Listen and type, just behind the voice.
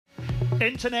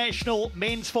International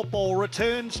men's football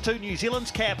returns to New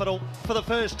Zealand's capital for the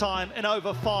first time in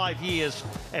over 5 years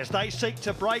as they seek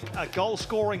to break a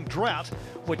goal-scoring drought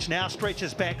which now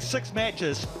stretches back 6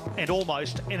 matches and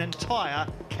almost an entire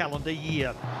calendar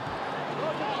year.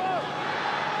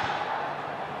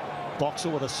 Boxer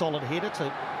with a solid header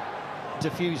to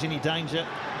diffuse any danger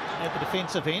at the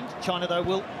defensive end. China, though,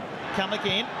 will come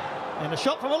again. And a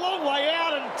shot from a long way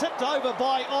out and tipped over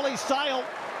by Ollie Sale.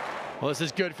 Well, this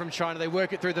is good from China. They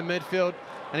work it through the midfield,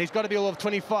 and he's got to be all of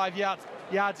 25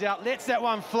 yards out. Lets that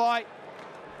one fly.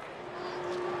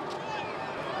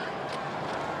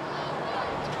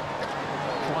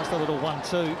 Tries the little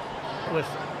 1-2 with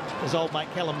his old mate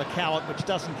Callum McCowan, which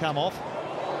doesn't come off.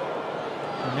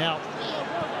 And now,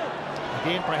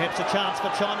 again, perhaps a chance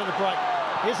for China to break.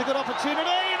 Here's a good opportunity,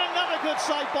 and another good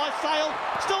save by Sale.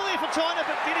 Still there for China,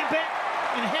 but getting back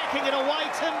and hacking it away,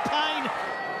 Tim Payne.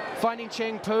 Finding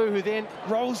Cheng Pu, who then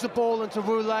rolls the ball into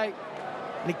Roulette.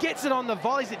 And he gets it on the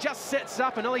volleys. It just sets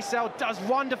up, and Ollie Sale does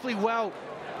wonderfully well.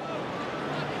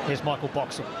 Here's Michael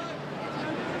Boxall.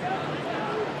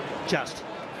 Just.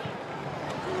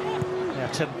 Now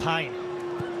Tim Payne.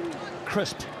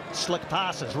 Crisp, slick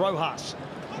passes. Rojas.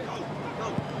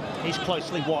 He's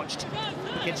closely watched.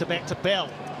 Gets it back to Bell.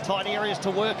 Tight areas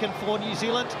to work in for New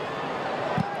Zealand.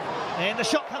 And the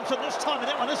shot comes from this time, and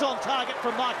that one is on target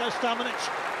from Marko Stamenic.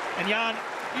 And Jan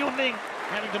Yunning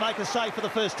having to make a save for the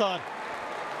first time.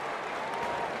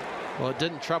 Well, it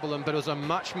didn't trouble him, but it was a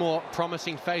much more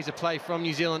promising phase of play from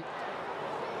New Zealand.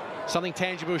 Something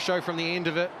tangible to show from the end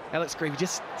of it. Alex Greve,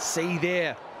 just see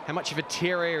there how much of a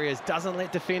tear area is. Doesn't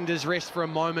let defenders rest for a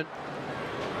moment.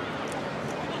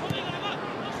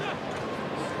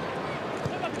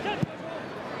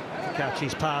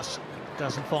 Kachi's pass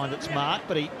doesn't find its mark,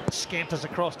 but he scampers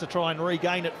across to try and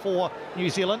regain it for New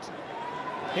Zealand.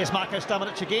 Here's Marko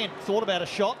Stamenic again. Thought about a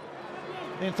shot,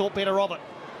 then thought better of it.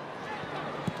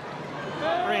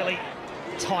 Really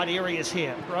tight areas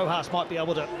here. Rojas might be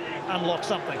able to unlock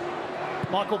something.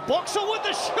 Michael Boxall with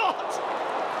the shot!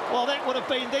 Well, that would have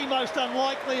been the most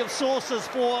unlikely of sources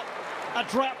for a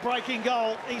drought-breaking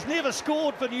goal. He's never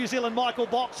scored for New Zealand, Michael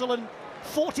Boxall, in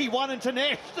 41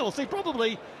 internationals. He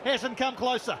probably hasn't come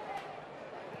closer.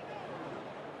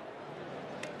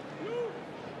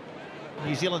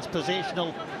 New Zealand's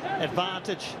possessional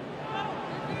advantage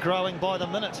growing by the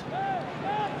minute. Here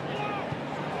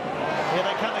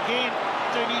they come again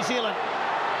to New Zealand.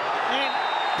 And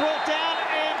brought down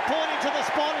and pointing to the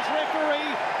spot is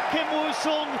referee Kim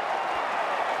Woo-sung,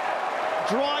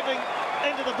 driving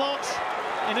into the box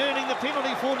and earning the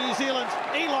penalty for New Zealand.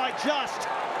 Eli Just.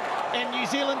 And New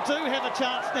Zealand do have a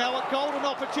chance now, a golden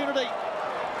opportunity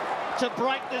to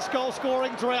break this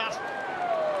goal-scoring drought.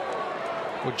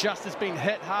 Well, Just has been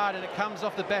hit hard, and it comes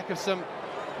off the back of some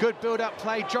good build-up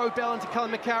play. Joe Bell into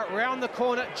Callum McCowan round the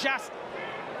corner. Just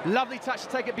lovely touch to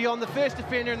take it beyond the first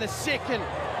defender, and the second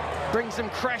brings him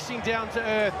crashing down to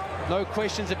earth. No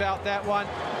questions about that one.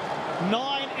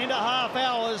 9.5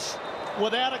 hours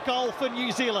without a goal for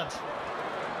New Zealand.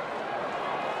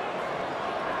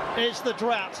 Is the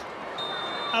drought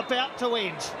about to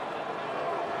end?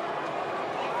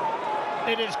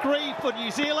 It is grief for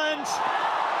New Zealand.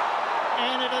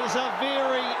 And it is a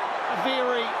very,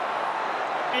 very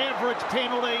average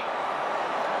penalty.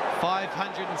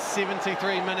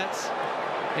 573 minutes,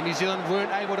 and New Zealand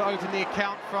weren't able to open the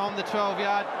account from the 12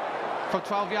 yards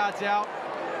out.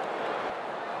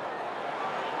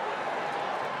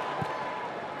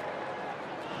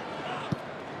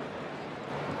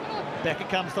 Back it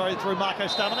comes through Marko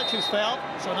Stamenic, who's fouled.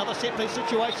 So another set-piece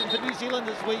situation for New Zealand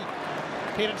as we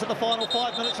head into the final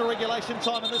 5 minutes of regulation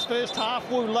time in this first half.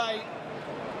 Wu Lei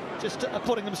just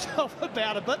putting himself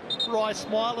about a bit. Wry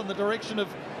smile in the direction of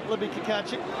Libby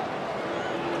Kakachi.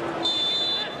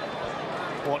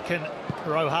 What can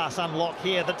Rojas unlock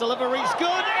here? The delivery's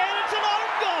good, and it's an own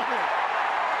goal!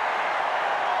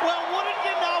 Well, wouldn't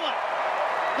you know it,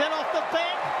 that off the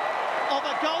back of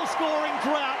a goal-scoring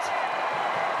drought,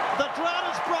 the drought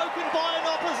is broken by an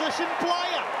opposition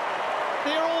player.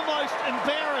 They're almost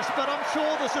embarrassed, but I'm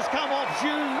sure this has come off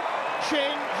Zhu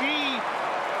Chen-ji,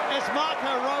 as Marco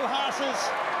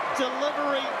Rojas's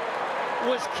delivery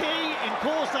was key and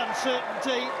caused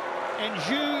uncertainty, and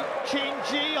Zhu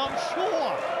Chen-ji, I'm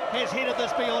sure, has headed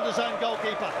this beyond his own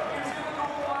goalkeeper.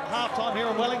 Half-time here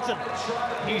in Wellington.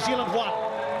 New Zealand 1,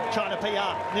 China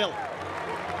PR 0.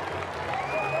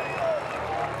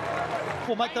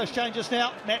 We'll make those changes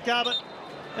now. Matt Garbutt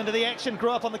into the action,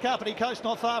 grew up on the Kapiti Coast,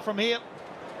 not far from here.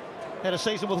 Had a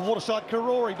season with Waterside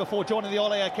Karori before joining the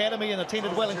Ole Academy and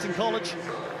attended Wellington College.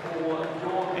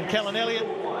 And Callan Elliott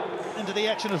into the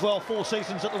action as well, 4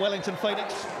 seasons at the Wellington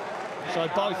Phoenix. So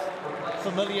both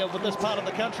familiar with this part of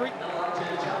the country.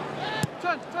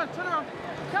 Turn around.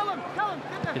 Callum,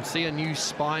 you can see a new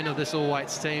spine of this All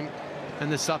Whites team and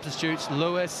the substitutes,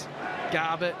 Lewis,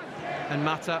 Garbutt and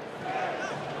Mata.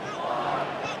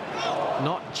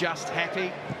 Not just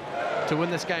happy to win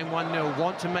this game 1-0,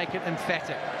 want to make it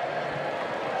emphatic.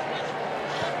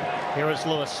 Here is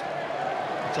Lewis.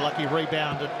 It's a lucky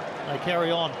rebound, and they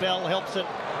carry on. Bell helps it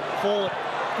forward.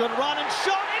 Good run and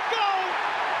shot and goal!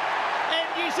 And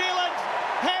New Zealand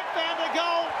have found a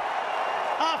goal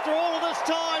after all of this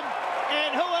time.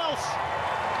 And who else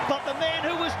but the man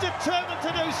who was determined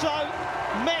to do so,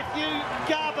 Matthew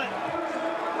Garbutt.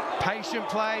 Patient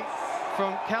play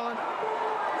from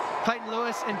Clayton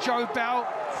Lewis and Joe Bell.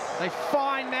 They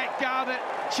find Matt Garbutt,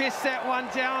 chests that one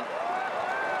down.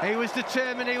 He was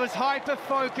determined, he was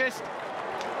hyper-focused.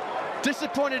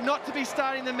 Disappointed not to be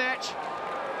starting the match.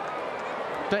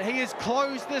 But he has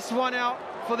closed this one out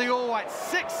for the All Whites.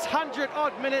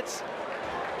 600-odd minutes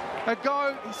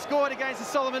ago, he scored against the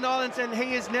Solomon Islands, and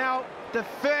he is now the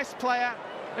first player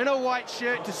in a white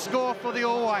shirt to score for the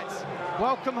All Whites.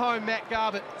 Welcome home, Matt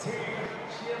Garbutt.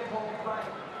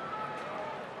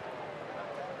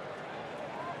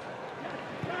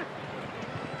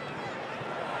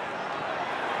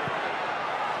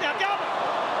 Now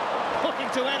Garbutt looking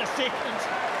to add a second.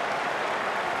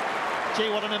 Gee,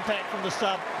 what an impact from the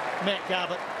sub, Matt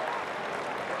Garbutt.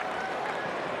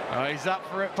 Oh, he's up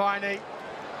for it, Piney.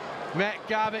 Matt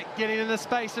Garbutt getting in the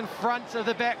space in front of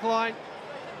the back line.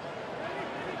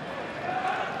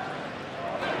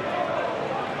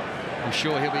 I'm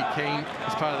sure he'll be keen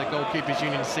as part of the Goalkeepers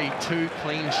Union to see 2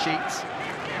 clean sheets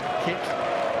kept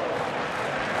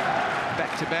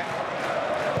back to back.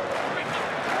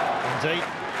 Indeed.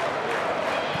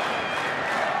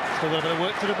 Still got a bit of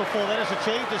work to do before that is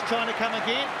achieved. Just trying to come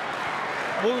again.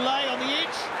 Wu Lei on the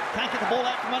edge. Can't get the ball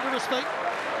out from under his feet.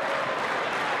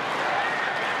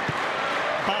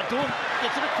 Bardun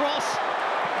gets it across.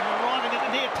 And arriving at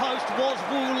the near post was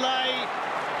Wu Lei.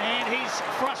 And he's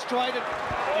frustrated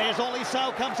as Ollie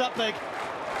Sale comes up big.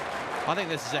 I think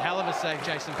this is a hell of a save,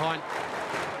 Jason Pine.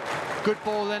 Good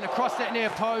ball then across that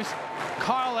near post.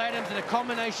 Kyle Adams and a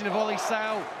combination of Ollie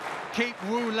Sale keep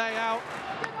Wu Lei out.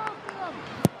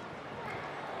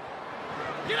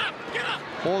 Get up!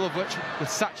 All of which with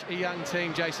such a young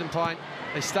team, Jason Pine.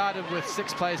 They started with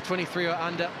 6 players, 23 or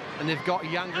under, and they've got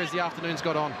younger as the afternoon's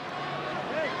got on.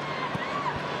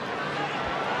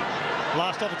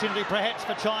 Last opportunity perhaps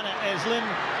for China as Lin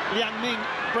Liangming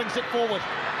brings it forward.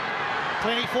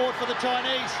 Plenty forward for the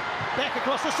Chinese. Back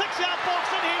across the 6-yard box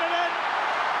and headed in.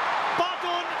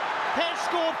 Bardun has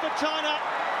scored for China.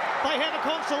 They have a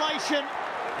consolation.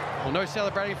 Well, no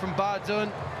celebrating from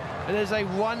Bardun. It is a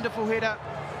wonderful header,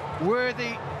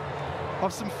 worthy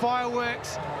of some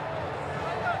fireworks.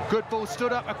 Good ball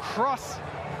stood up across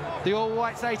the All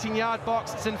Whites 18-yard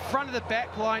box. It's in front of the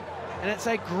back line, and it's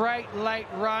a great late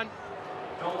run.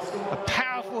 A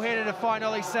powerful header to find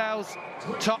Ollie Sale's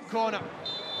top corner.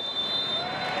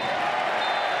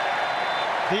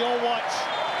 The All Whites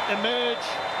emerge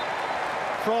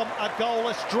from a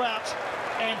goalless drought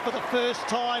and for the first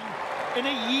time in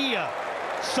a year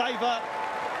savour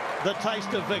the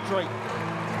taste of victory.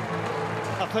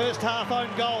 A first half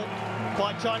own goal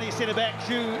by Chinese centre-back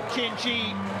Zhu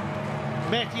Qianqi.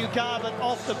 Matthew Garbutt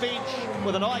off the bench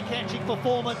with an eye-catching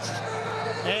performance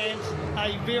and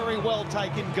a very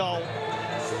well-taken goal.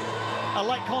 A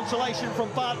late consolation from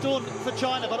Bardun for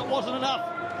China, but it wasn't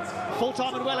enough. Full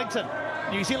time in Wellington.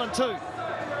 New Zealand 2,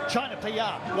 China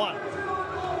PR 1.